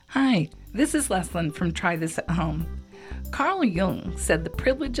Hi, this is Leslyn from Try This at Home. Carl Jung said the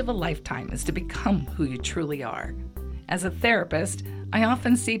privilege of a lifetime is to become who you truly are. As a therapist, I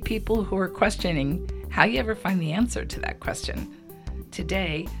often see people who are questioning how you ever find the answer to that question.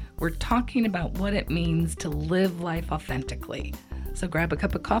 Today, we're talking about what it means to live life authentically. So grab a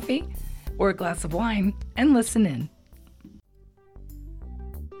cup of coffee or a glass of wine and listen in.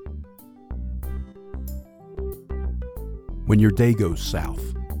 When your day goes south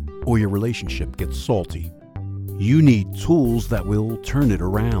or your relationship gets salty, you need tools that will turn it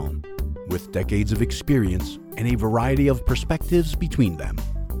around. With decades of experience and a variety of perspectives between them,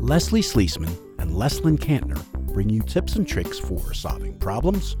 Leslie Sleesman and Leslyn Kantner bring you tips and tricks for solving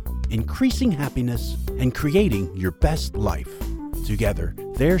problems, increasing happiness, and creating your best life. Together,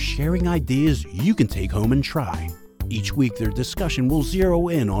 they're sharing ideas you can take home and try. Each week, their discussion will zero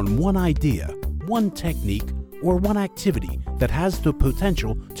in on one idea, one technique, or one activity that has the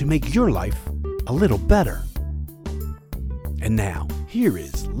potential to make your life a little better. And now, here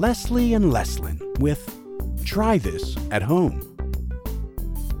is Leslie and Leslyn with Try This at Home.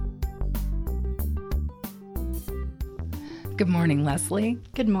 Good morning, Leslie.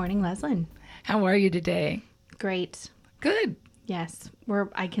 Good morning, Leslyn. How are you today? Great. Good. Yes,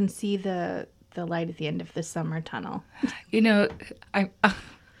 I can see the light at the end of the summer tunnel. You know,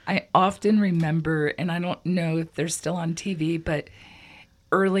 I often remember, and I don't know if they're still on TV, but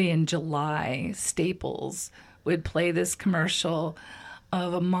early in July, Staples would play this commercial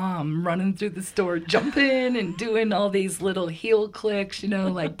of a mom running through the store, jumping and doing all these little heel clicks,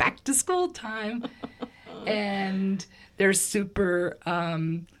 like back to school time. And they're super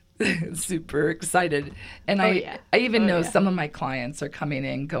super excited. And I even know some of my clients are coming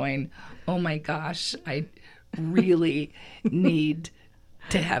in going, oh my gosh, I really need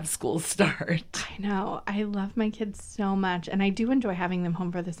to have school start. I know. I love my kids so much, and I do enjoy having them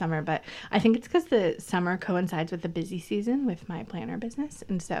home for the summer, but I think it's because the summer coincides with the busy season with my planner business,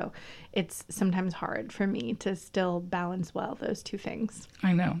 and so it's sometimes hard for me to still balance well those two things.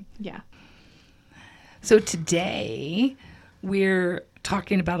 I know. Yeah. So today we're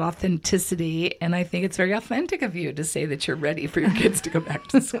talking about authenticity, and I think it's very authentic of you to say that you're ready for your kids to go back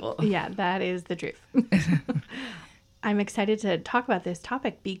to school. Yeah, that is the truth. I'm excited to talk about this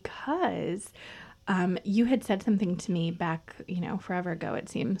topic because you had said something to me back, forever ago, it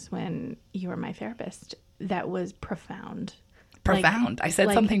seems, when you were my therapist, that was profound. Profound. I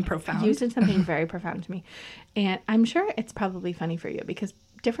said something profound. You said something very profound to me. And I'm sure it's probably funny for you because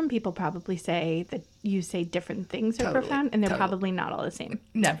different people probably say that you say different things are profound, and they're probably not all the same.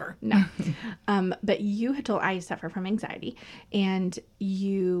 Never. No. But you had told, I suffer from anxiety, and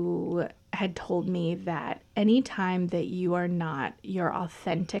you had told me that anytime that you are not your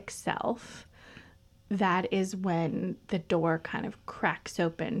authentic self, that is when the door kind of cracks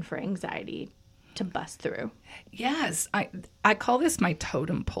open for anxiety to bust through. Yes. I call this my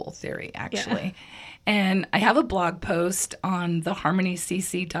totem pole theory, actually. Yeah. And I have a blog post on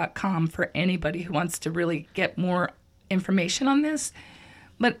theharmonycc.com for anybody who wants to really get more information on this.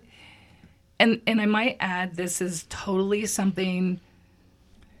 But, and I might add, this is totally something,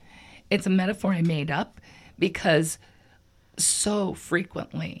 it's a metaphor I made up because so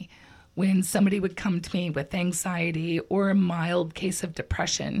frequently when somebody would come to me with anxiety or a mild case of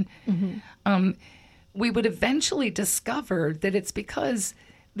depression, we would eventually discover that it's because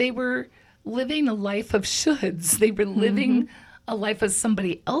they were living a life of shoulds. They were living a life of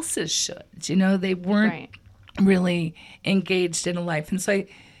somebody else's shoulds. They weren't really engaged in a life, and so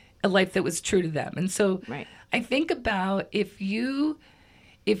a life that was true to them. And so I think about if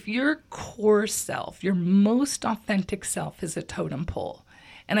your core self, your most authentic self, is a totem pole.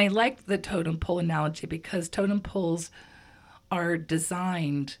 And I like the totem pole analogy because totem poles are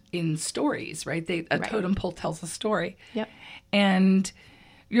designed in stories, right? A totem pole tells a story. Yep. And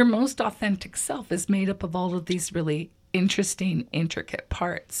your most authentic self is made up of all of these really interesting, intricate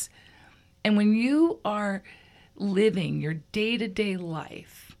parts. And when you are living your day-to-day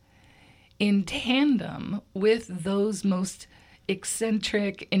life in tandem with those most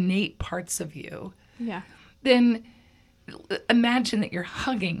eccentric, innate parts of you, then imagine that you're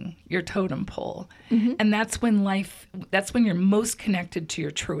hugging your totem pole. And that's when you're most connected to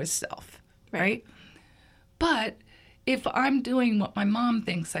your truest self, right? But if I'm doing what my mom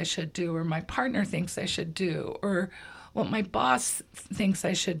thinks I should do, or my partner thinks I should do, or what my boss thinks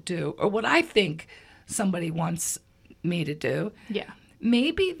I should do, or what I think somebody wants me to do,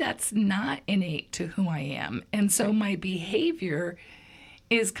 maybe that's not innate to who I am. And so my behavior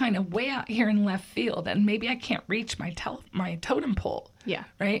is kind of way out here in left field, and maybe I can't reach my totem pole. Yeah.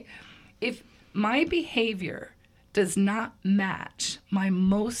 Right? If my behavior does not match my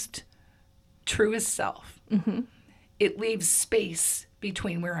most truest self, it leaves space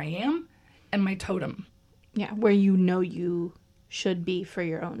between where I am and my totem. Yeah, where you should be for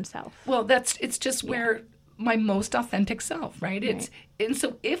your own self. Well, it's just where my most authentic self, right? And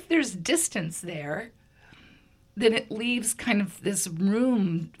so if there's distance there, then it leaves kind of this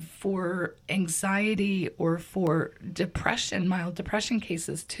room for anxiety or for depression, mild depression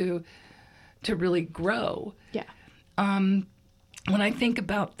cases to really grow. Yeah. When I think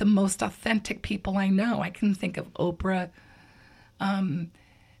about the most authentic people I know, I can think of Oprah,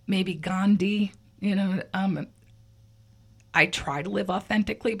 maybe Gandhi. I try to live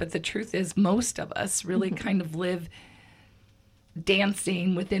authentically, but the truth is most of us really kind of live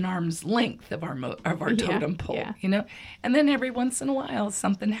dancing within arm's length of our totem pole, And then every once in a while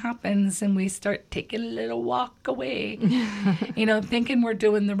something happens and we start taking a little walk away, thinking we're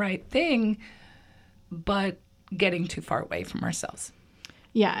doing the right thing, but getting too far away from ourselves.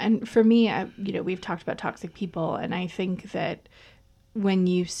 Yeah, and for me, we've talked about toxic people, and I think that when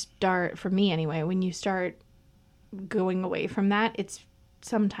you start, for me anyway, when you start going away from that, it's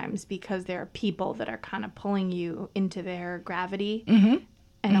sometimes because there are people that are kind of pulling you into their gravity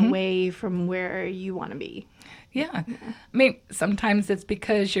and away from where you want to be. Yeah. I mean, sometimes it's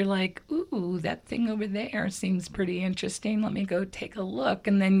because you're like, ooh, that thing over there seems pretty interesting. Let me go take a look.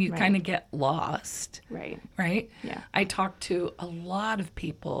 And then you kind of get lost. Right. Right? Yeah. I talk to a lot of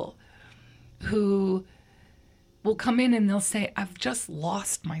people who will come in and they'll say, I've just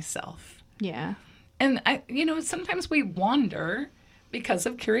lost myself. Yeah. And, sometimes we wonder because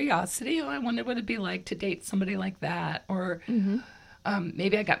of curiosity. Oh, I wonder what it'd be like to date somebody like that. Or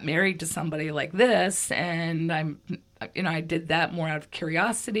maybe I got married to somebody like this and I did that more out of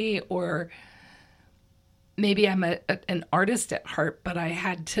curiosity. Or maybe I'm an artist at heart, but I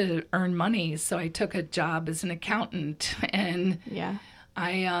had to earn money. So I took a job as an accountant. And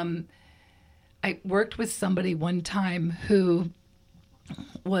I worked with somebody one time who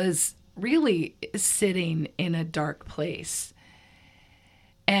was really sitting in a dark place.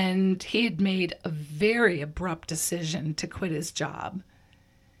 And he had made a very abrupt decision to quit his job.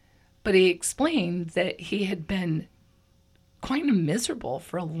 But he explained that he had been quite miserable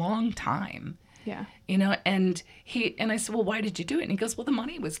for a long time. Yeah. And I said, well, why did you do it? And he goes, well, the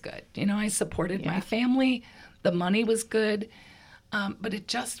money was good. I supported my family. The money was good. But it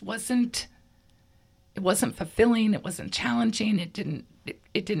just wasn't fulfilling. It wasn't challenging. It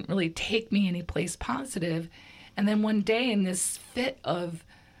didn't really take me any place positive. And then one day in this fit of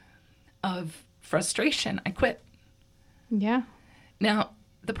frustration, I quit. Yeah. Now,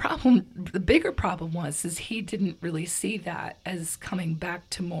 the bigger problem is he didn't really see that as coming back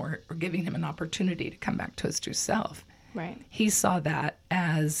to more or giving him an opportunity to come back to his true self. Right. He saw that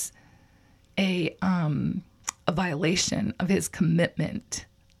as a violation of his commitment,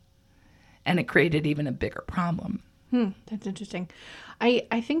 and it created even a bigger problem. That's interesting.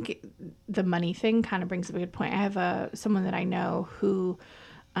 I think the money thing kind of brings up a good point. I have someone that I know who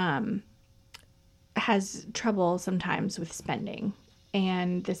has trouble sometimes with spending,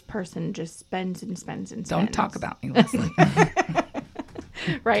 and this person just spends and spends and spends. Don't talk about me, Leslie.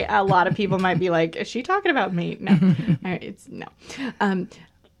 Right. A lot of people might be like, is she talking about me? No, it's no.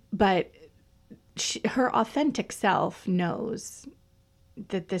 But her authentic self knows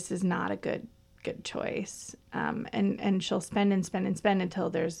that this is not a good choice. And she'll spend and spend and spend until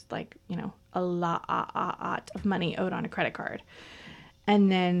there's a lot of money owed on a credit card. And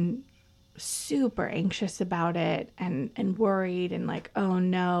then super anxious about it and worried and like, oh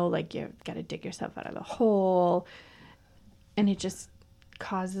no, you've got to dig yourself out of the hole. And it just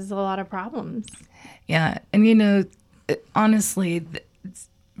causes a lot of problems. Yeah. And honestly,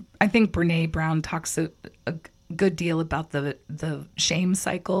 I think Brene Brown talks a good deal about the shame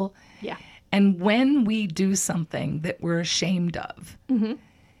cycle. Yeah. And when we do something that we're ashamed of,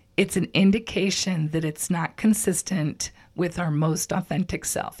 it's an indication that it's not consistent with our most authentic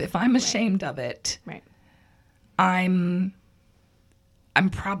self. If I'm ashamed of it, I'm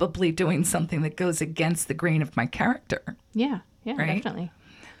probably doing something that goes against the grain of my character. Yeah, right? Definitely.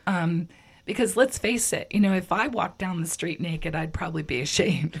 Because let's face it, if I walked down the street naked, I'd probably be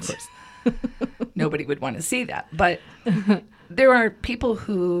ashamed. Of course, nobody would want to see that. But there are people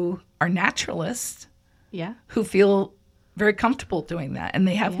who are naturalists, who feel very comfortable doing that, and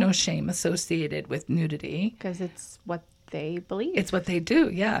they have no shame associated with nudity because it's what they believe. It's what they do,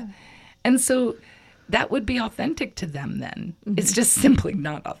 yeah. And so that would be authentic to them then. It's just simply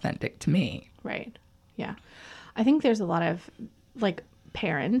not authentic to me. Right. Yeah. I think there's a lot of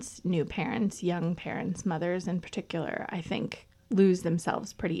parents, new parents, young parents, mothers in particular, I think lose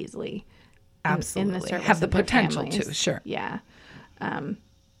themselves pretty easily Absolutely. in the service Have the of their potential families. to, sure. Yeah.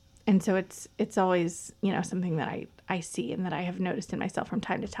 And so it's always, something that I see and that I have noticed in myself from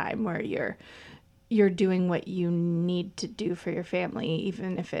time to time, where you're doing what you need to do for your family,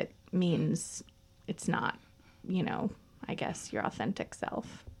 even if it means it's not, I guess, your authentic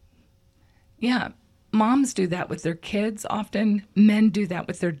self. Yeah. Moms do that with their kids often. Men do that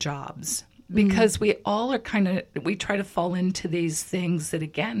with their jobs. Because we all are we try to fall into these things that,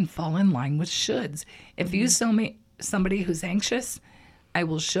 again, fall in line with shoulds. If you show me somebody who's anxious, I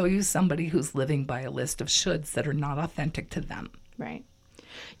will show you somebody who's living by a list of shoulds that are not authentic to them. Right.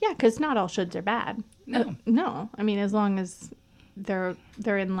 Yeah, because not all shoulds are bad. No. No. I mean, as long as they're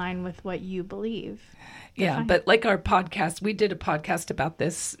in line with what you believe. Yeah, fine. but like our podcast, we did a podcast about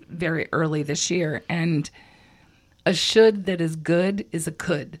this very early this year, and a should that is good is a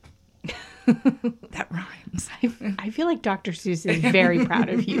could. That rhymes. I feel like Dr. Seuss is very proud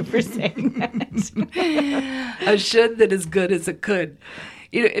of you for saying that. A should that is good is a could.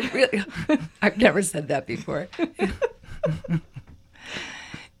 It really. I've never said that before.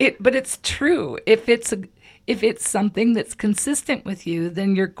 But it's true. If it's something that's consistent with you,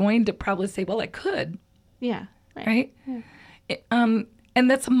 then you're going to probably say, "Well, I could." Yeah. Right. Yeah. And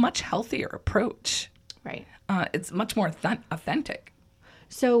that's a much healthier approach. Right. It's much more authentic.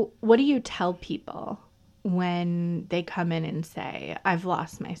 So what do you tell people when they come in and say, I've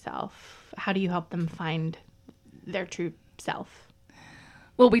lost myself? How do you help them find their true self?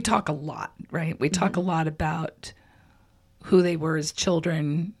 Well, we talk a lot, right? We talk a lot about who they were as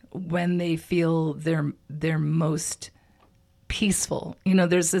children, when they feel they're most peaceful.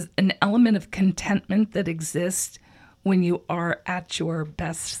 There's an element of contentment that exists when you are at your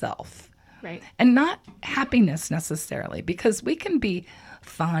best self. Right. And not happiness necessarily, because we can be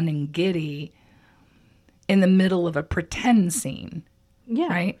fun and giddy in the middle of a pretend scene. Yeah.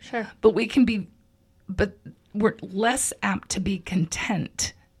 Right? Sure. But we're less apt to be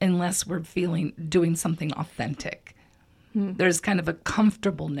content unless we're doing something authentic. There's kind of a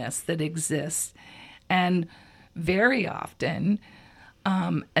comfortableness that exists. And very often,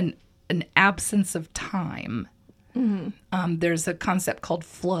 an absence of time. There's a concept called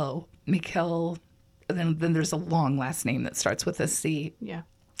flow. Mikhail, then there's a long last name that starts with a C. Yeah.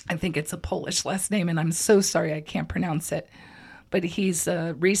 I think it's a Polish last name, and I'm so sorry I can't pronounce it. But he's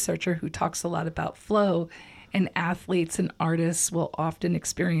a researcher who talks a lot about flow, and athletes and artists will often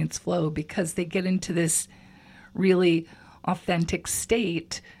experience flow because they get into this really authentic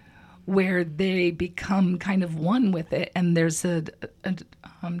state where they become kind of one with it, and there's a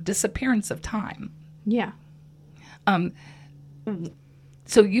disappearance of time. Yeah.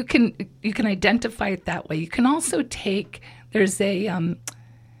 So you can identify it that way. You can also there's the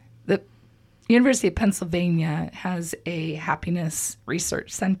University of Pennsylvania has a happiness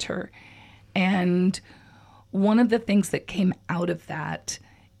research center, and one of the things that came out of that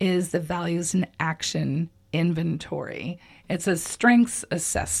is the values and action inventory. It's a strengths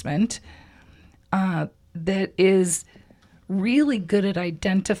assessment that is really good at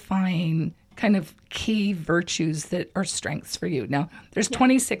identifying kind of key virtues that are strengths for you. Now, there's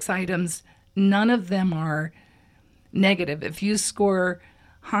 26 items. None of them are negative. If you score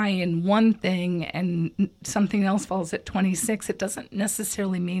high in one thing and something else falls at 26, it doesn't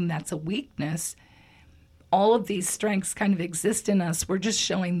necessarily mean that's a weakness. All of these strengths kind of exist in us. We're just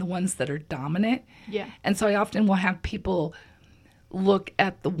showing the ones that are dominant. Yeah. And so I often will have people look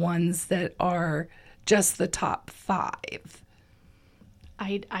at the ones that are just the top 5.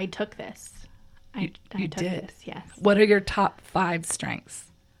 I took this. I took did? this, yes. What are your top 5 strengths?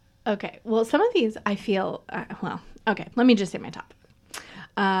 Okay. Well, some of these I feel, okay. Let me just say my top.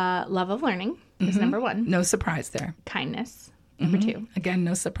 Love of learning is number 1. No surprise there. Kindness, number 2. Again,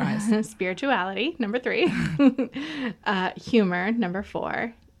 no surprise. Spirituality, number 3. Humor, number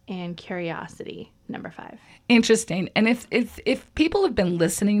 4. And curiosity, number 5. Interesting. And if people have been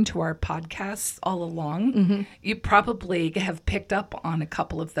listening to our podcasts all along, you probably have picked up on a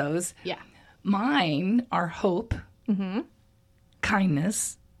couple of those. Yeah. Mine are hope,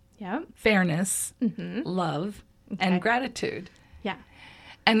 kindness, Yeah. fairness, love, and gratitude. Yeah.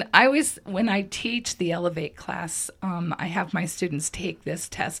 And I always, when I teach the Elevate class, I have my students take this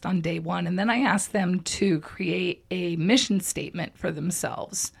test on day 1, and then I ask them to create a mission statement for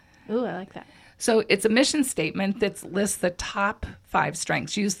themselves. Ooh, I like that. So it's a mission statement that lists the top 5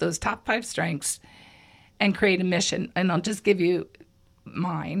 strengths. Use those top 5 strengths and create a mission. And I'll just give you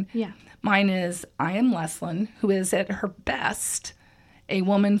mine. Yeah. Mine is, I am Leslyn, who is at her best a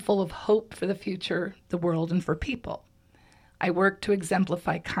woman full of hope for the future, the world, and for people. I work to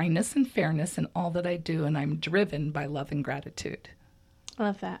exemplify kindness and fairness in all that I do, and I'm driven by love and gratitude. I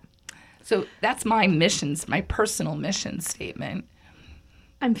love that. So that's my missions, my personal mission statement.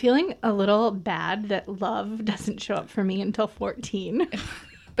 I'm feeling a little bad that love doesn't show up for me until 14.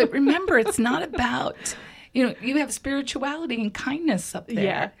 But remember, it's not about, you have spirituality and kindness up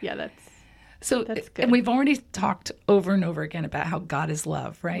there. Yeah, that's good. And we've already talked over and over again about how God is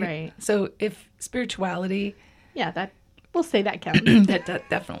love, right? Right. So if spirituality... Yeah, we'll say that counts. that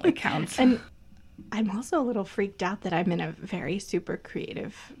definitely counts. And I'm also a little freaked out that I'm in a very super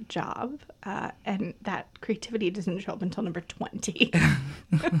creative job, and that creativity doesn't show up until number 20.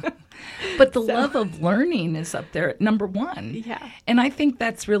 But the love of learning is up there at number 1. Yeah. And I think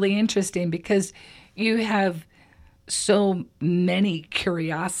that's really interesting because you have so many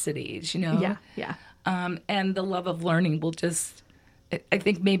curiosities, Yeah. And the love of learning will just, I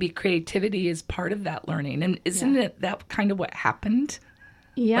think maybe creativity is part of that learning. And isn't it that kind of what happened?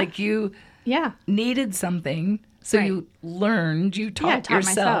 Yeah. Like you Yeah. needed something, so Right. you learned, you taught yourself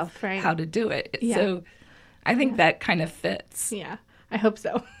myself, right. how to do it. Yeah. So I think that kind of fits. Yeah. I hope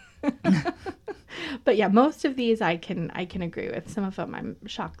so. But yeah, most of these I can agree with. Some of them I'm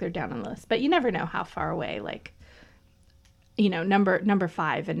shocked they're down on the list. But you never know how far away, like, number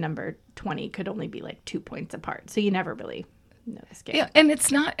 5 and number 20 could only be like 2 points apart. So you never really know this game. Yeah, and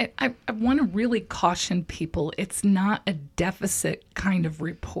it's not, I want to really caution people, it's not a deficit kind of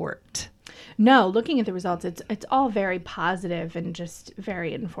report. No, looking at the results, it's all very positive and just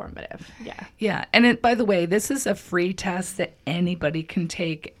very informative. Yeah. Yeah, and by the way, this is a free test that anybody can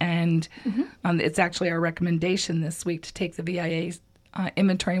take, and it's actually our recommendation this week to take the VIA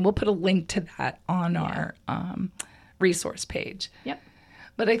inventory, and we'll put a link to that on our resource page. Yep.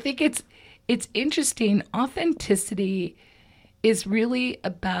 But I think it's interesting. Authenticity is really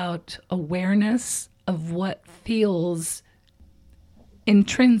about awareness of what feels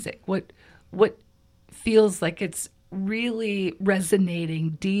intrinsic, what feels like it's really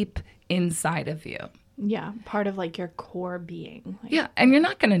resonating deep inside of you. Yeah, part of like your core being. Like, Yeah, and you're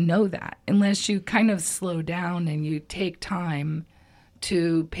not going to know that unless you kind of slow down and you take time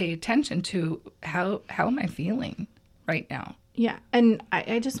to pay attention to how am I feeling right now. Yeah, and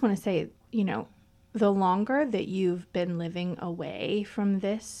I just want to say, the longer that you've been living away from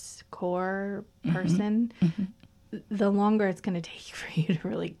this core person, the longer it's going to take for you to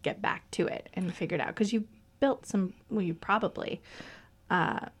really get back to it and figure it out. Because you built you probably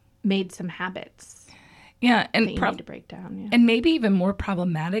made some habits Yeah, and that you need to break down. Yeah. and maybe even more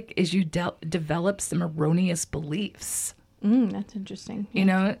problematic is you develop some erroneous beliefs. That's interesting.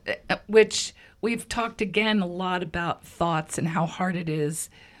 Yeah. Which we've talked again a lot about thoughts and how hard it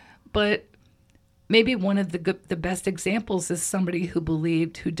is, but maybe one of the best examples is somebody who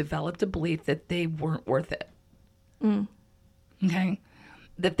developed a belief that they weren't worth it. Okay,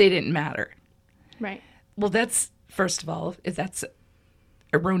 that they didn't matter. Right. Well, that's, first of all, that's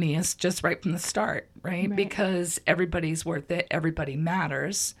erroneous just right from the start, right? Because everybody's worth it, everybody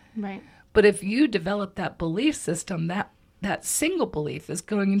matters. Right. But if you develop that belief system, that single belief is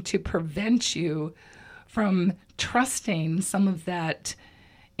going to prevent you from trusting some of that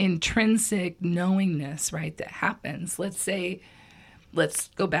intrinsic knowingness, right, that happens. Let's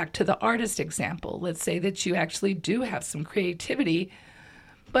go back to the artist example. Let's say that you actually do have some creativity,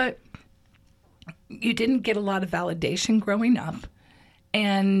 but you didn't get a lot of validation growing up,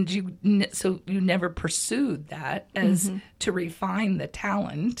 and so you never pursued that as to refine the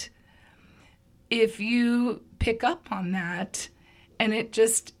talent. If you pick up on that, and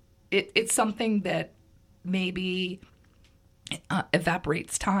it's something that maybe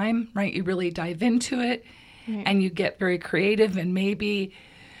evaporates time, right? You really dive into it. Right. And you get very creative, and maybe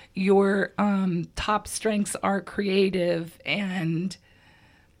your top strengths are creative, and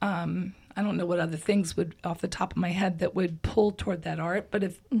I don't know what other things would, off the top of my head, that would pull toward that art. But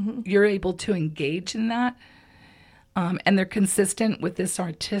if you're able to engage in that, and they're consistent with this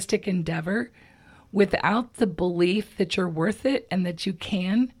artistic endeavor, without the belief that you're worth it and that you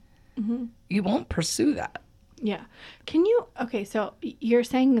can, you won't pursue that. Yeah. Okay, so you're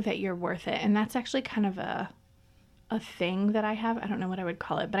saying that you're worth it, and that's actually kind of a thing that I have. I don't know what I would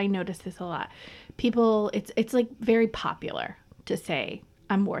call it, but I notice this a lot. People, it's like very popular to say,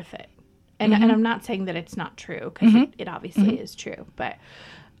 I'm worth it. And I'm not saying that it's not true, because it obviously is true, but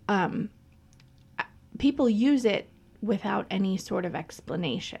people use it without any sort of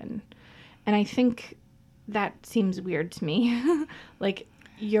explanation. And I think that seems weird to me. Like,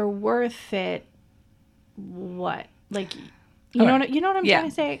 you're worth it. What? Like, you know what I'm trying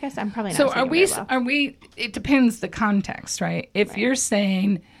to say? I guess I'm probably not saying it very well. Are we, it depends the context, right? If you're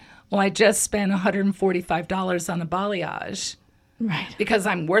saying, well, I just spent $145 on a balayage right, because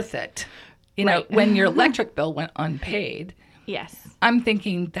I'm worth it. When your electric bill went unpaid, Yes. I'm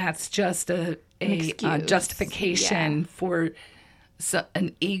thinking that's just a excuse. justification for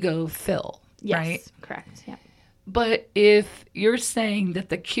an ego fill, Yes. right? Correct. Yeah. But if you're saying that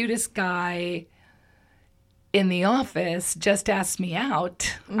the cutest guy in the office just asked me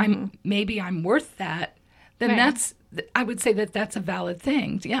out, maybe I'm worth that, then Right. I would say that that's a valid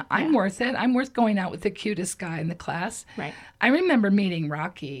thing. Yeah, I'm worth it. I'm worth going out with the cutest guy in the class. Right. I remember meeting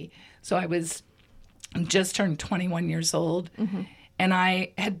Rocky. So I was just turned 21 years old, and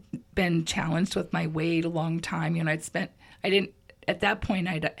I had been challenged with my weight a long time. You know, at that point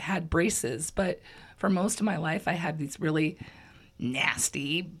I'd had braces, but for most of my life I had these really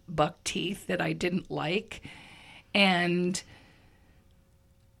nasty buck teeth that I didn't like. And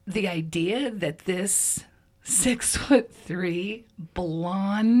the idea that this 6'3"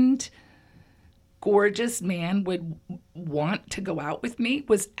 blonde, gorgeous man would want to go out with me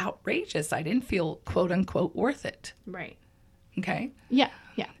was outrageous. I didn't feel quote unquote worth it. Right. Okay. Yeah.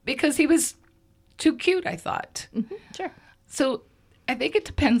 Yeah. Because he was too cute, I thought. Sure. So I think it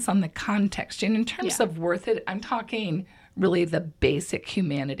depends on the context. And in terms Yeah. of worth it, I'm talking really the basic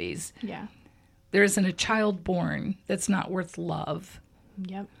humanities. Yeah. There isn't a child born that's not worth love.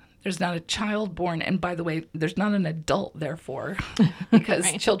 Yep. There's not a child born, and by the way, there's not an adult, therefore, because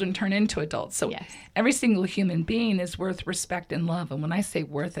Right. children turn into adults. So Yes. every single human being is worth respect and love. And when I say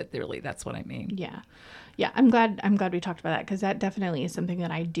worth it, really, that's what I mean. Yeah. Yeah. I'm glad we talked about that, because that definitely is something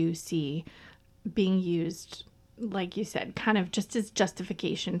that I do see being used, like you said, kind of just as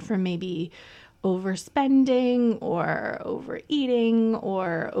justification for maybe overspending or overeating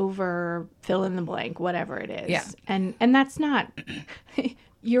or over fill in the blank, whatever it is. Yeah. And that's not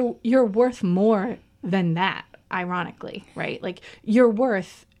you're worth more than that, ironically, right? Like, you're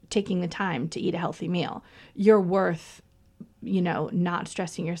worth taking the time to eat a healthy meal. You're worth, not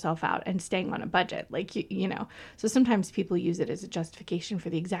stressing yourself out and staying on a budget. Like, so sometimes people use it as a justification for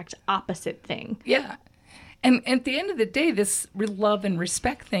the exact opposite thing. Yeah. And at the end of the day, this love and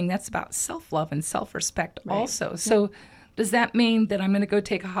respect thing, that's about self-love and self-respect also. So does that mean that I'm going to go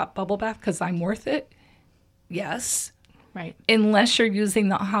take a hot bubble bath because I'm worth it? Yes. Right. Unless you're using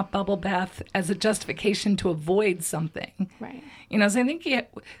the hot bubble bath as a justification to avoid something. Right. So I think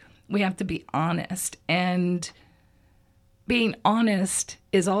we have to be honest. And being honest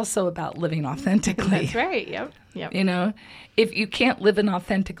is also about living authentically. That's right. Yep. If you can't live an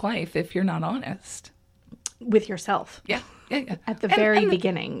authentic life if you're not honest. With yourself. Yeah. At the very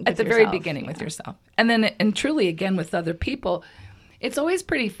beginning. At the very beginning with yourself. And then, and truly, again, with other people, it's always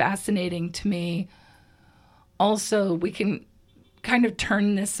pretty fascinating to me. Also, we can kind of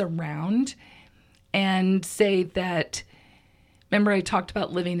turn this around and say that, remember I talked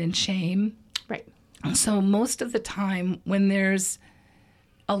about living in shame? Right. So most of the time when there's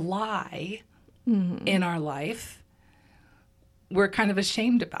a lie in our life, we're kind of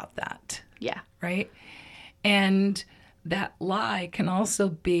ashamed about that. Yeah. Right? And that lie can also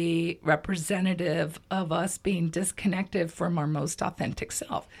be representative of us being disconnected from our most authentic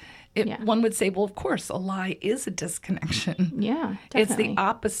self. One would say, well, of course, a lie is a disconnection. Yeah, It's definitely. the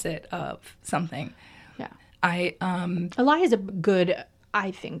opposite of something. Yeah. A lie is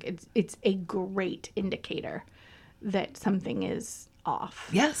I think it's a great indicator that something is off.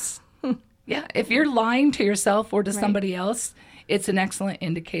 yes. Yeah. If you're lying to yourself or to somebody else, it's an excellent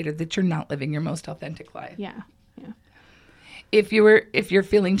indicator that you're not living your most authentic life. Yeah. Yeah. If you're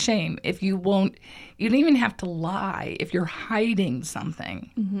feeling shame, you don't even have to lie if you're hiding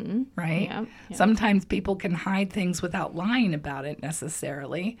something, right? Yeah, yeah. Sometimes people can hide things without lying about it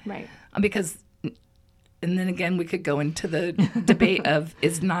necessarily. Right. Because, and then again, we could go into the debate of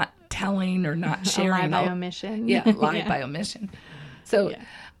is not telling or not sharing. A lie by omission. Yeah, lie by omission. So Yeah.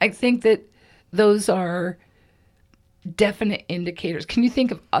 I think that those are definite indicators. Can you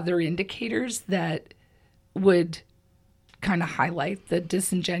think of other indicators that would kind of highlight the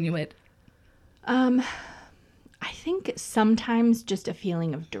disingenuous? I think sometimes just a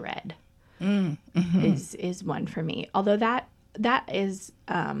feeling of dread is one for me. Although that is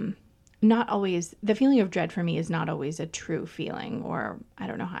not always, the feeling of dread for me is not always a true feeling, or I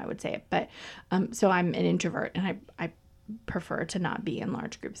don't know how I would say it. But so I'm an introvert, and I prefer to not be in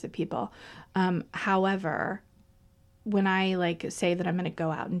large groups of people. However, when I say that I'm going to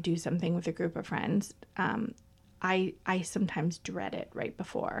go out and do something with a group of friends, I sometimes dread it right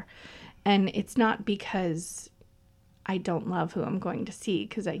before. And it's not because I don't love who I'm going to see,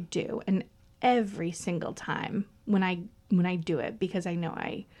 because I do. And every single time when I do it, because I know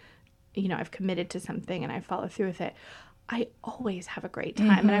I've committed to something and I follow through with it, I always have a great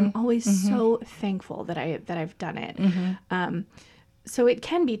time. And I'm always so thankful that I've done it. So it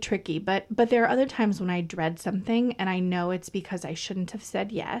can be tricky, but there are other times when I dread something and I know it's because I shouldn't have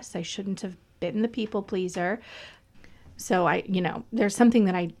said yes. I shouldn't have been the people pleaser. So there's something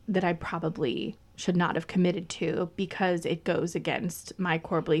that I probably should not have committed to because it goes against my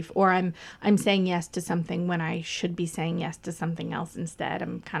core belief, or I'm saying yes to something when I should be saying yes to something else instead.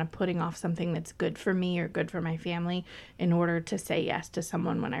 I'm kind of putting off something that's good for me or good for my family in order to say yes to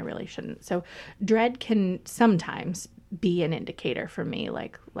someone when I really shouldn't. So dread can sometimes be an indicator for me,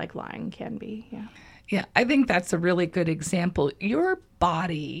 like lying can be. Yeah. Yeah, I think that's a really good example. Your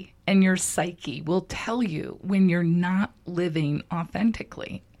body and your psyche will tell you when you're not living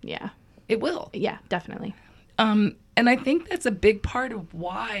authentically. Yeah. It will. Yeah, definitely. And I think that's a big part of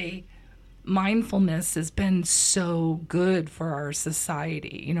why mindfulness has been so good for our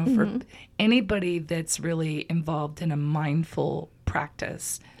society. For anybody that's really involved in a mindful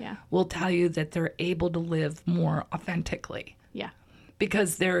practice, will tell you that they're able to live more authentically. Yeah.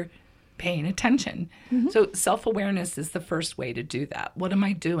 Because they're paying attention. So self-awareness is the first way to do that. What am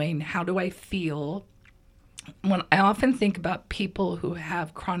I doing? How do I feel? When I often think about people who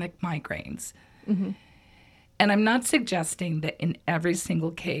have chronic migraines, and I'm not suggesting that in every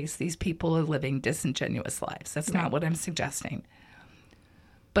single case these people are living disingenuous lives. That's not what I'm suggesting.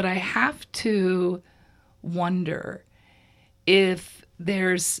 But I have to wonder if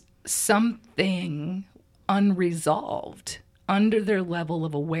there's something unresolved under their level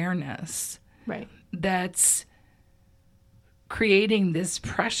of awareness that's creating this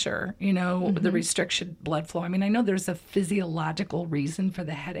pressure, the restriction blood flow. I mean, I know there's a physiological reason for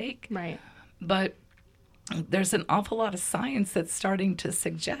the headache, but there's an awful lot of science that's starting to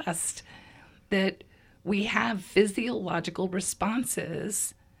suggest that we have physiological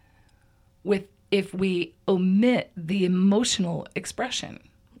responses if we omit the emotional expression.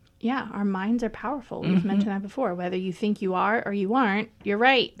 Yeah, our minds are powerful. We've mentioned that before. Whether you think you are or you aren't, you're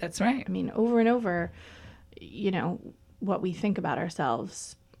right. That's right. I mean, over and over, what we think about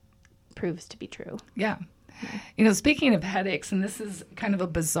ourselves proves to be true. Yeah. Speaking of headaches, and this is kind of a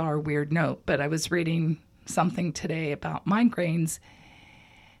bizarre, weird note, but I was reading something today about migraines,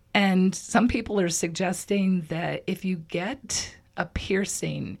 and some people are suggesting that if you get a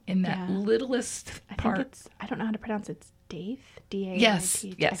piercing in that littlest part. I don't know how to pronounce it. It's Daith?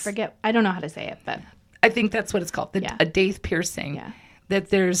 D-A-I-T-H. Yes. I forget. I don't know how to say it, but I think that's what it's called, a Daith piercing. Yeah. That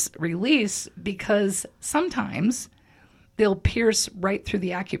there's release because sometimes they'll pierce right through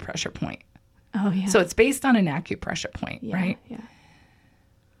the acupressure point. Oh, yeah. So it's based on an acupressure point, right? Yeah.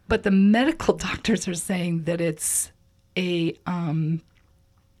 But the medical doctors are saying that it's a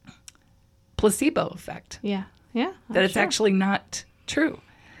placebo effect. Yeah. Yeah. That it's actually not true.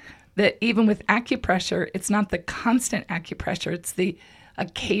 That even with acupressure, it's not the constant acupressure, it's the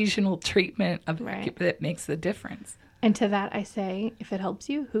occasional treatment of that makes the difference. And to that I say, if it helps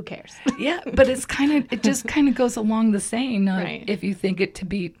you, who cares? Yeah, but it just kind of goes along the saying of if you think it to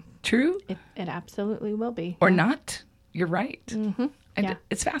be true. It absolutely will be. Or not, you're right. Mm-hmm. And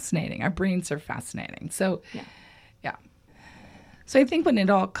it's fascinating. Our brains are fascinating. So, yeah. So I think when it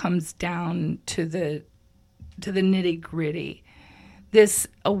all comes down to the nitty gritty, this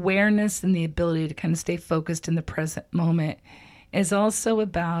awareness and the ability to kind of stay focused in the present moment is also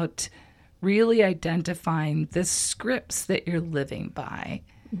about really identifying the scripts that you're living by.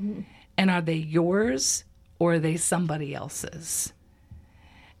 And are they yours or are they somebody else's?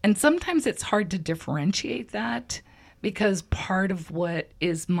 And sometimes it's hard to differentiate that because part of what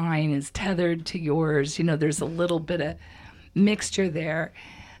is mine is tethered to yours. There's a little bit of mixture there.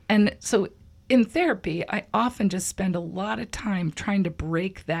 And so in therapy, I often just spend a lot of time trying to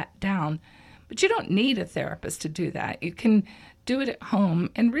break that down. But you don't need a therapist to do that. You can do it at home.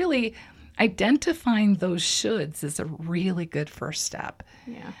 And really, identifying those shoulds is a really good first step.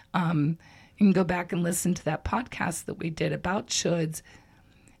 Yeah. You can go back and listen to that podcast that we did about shoulds,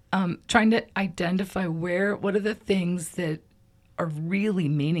 trying to identify what are the things that are really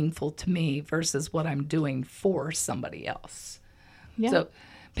meaningful to me versus what I'm doing for somebody else. Yeah. So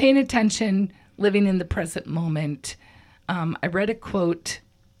paying attention, living in the present moment. I read a quote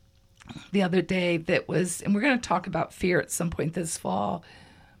the other day that was, and we're going to talk about fear at some point this fall,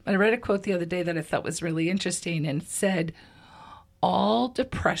 but I read a quote the other day that I thought was really interesting, and it said, all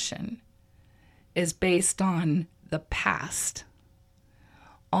depression is based on the past.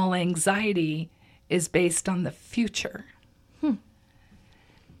 All anxiety is based on the future.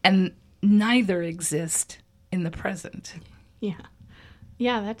 And neither exist in the present. Yeah.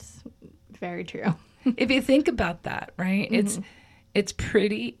 Yeah, that's very true. If you think about that, right? It's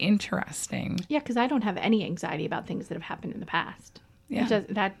pretty interesting. Yeah, because I don't have any anxiety about things that have happened in the past. Yeah.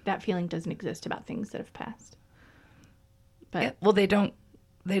 That feeling doesn't exist about things that have passed. But Yeah, well, they don't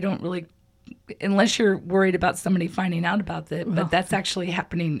really, unless you're worried about somebody finding out about that, but that's actually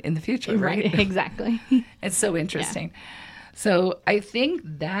happening in the future, right? Exactly. It's so interesting. So I think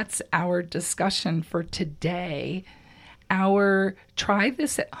that's our discussion for today. Our try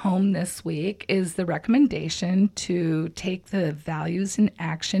this at home this week is the recommendation to take the values in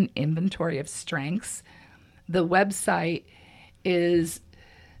action inventory of strengths. The website is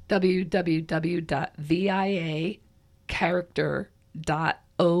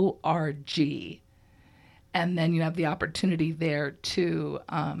www.viacharacter.org. And then you have the opportunity there to,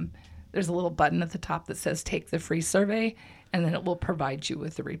 there's a little button at the top that says take the free survey, and then it will provide you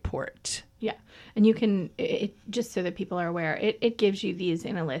with the report. Yeah. And you can, just so that people are aware, it gives you these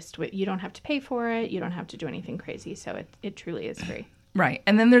in a list. You don't have to pay for it. You don't have to do anything crazy. So it truly is free. Right.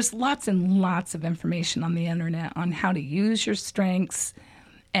 And then there's lots and lots of information on the internet on how to use your strengths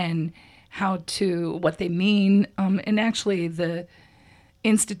and what they mean. And actually the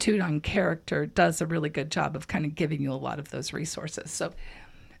Institute on Character does a really good job of kind of giving you a lot of those resources. So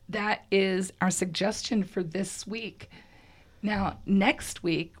that is our suggestion for this week. Now, next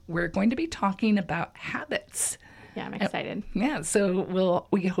week, we're going to be talking about habits. Yeah, I'm excited. So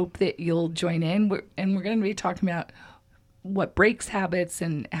we hope that you'll join in. We're going to be talking about what breaks habits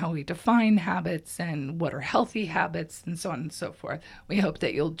and how we define habits and what are healthy habits and so on and so forth. We hope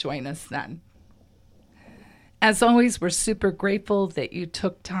that you'll join us then. As always, we're super grateful that you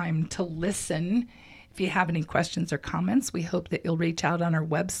took time to listen. If you have any questions or comments, we hope that you'll reach out on our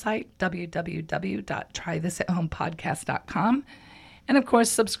website, www.trythisathomepodcast.com. And of course,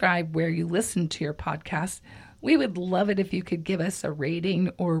 subscribe where you listen to your podcast. We would love it if you could give us a rating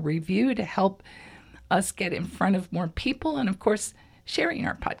or review to help us get in front of more people. And of course, sharing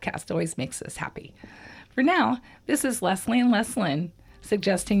our podcast always makes us happy. For now, this is Leslie and Leslyn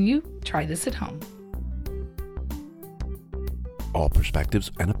suggesting you try this at home. All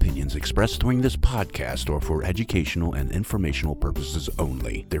perspectives and opinions expressed during this podcast are for educational and informational purposes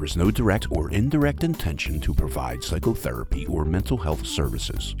only. There is no direct or indirect intention to provide psychotherapy or mental health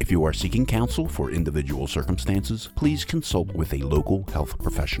services. If you are seeking counsel for individual circumstances, please consult with a local health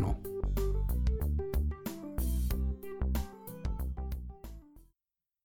professional.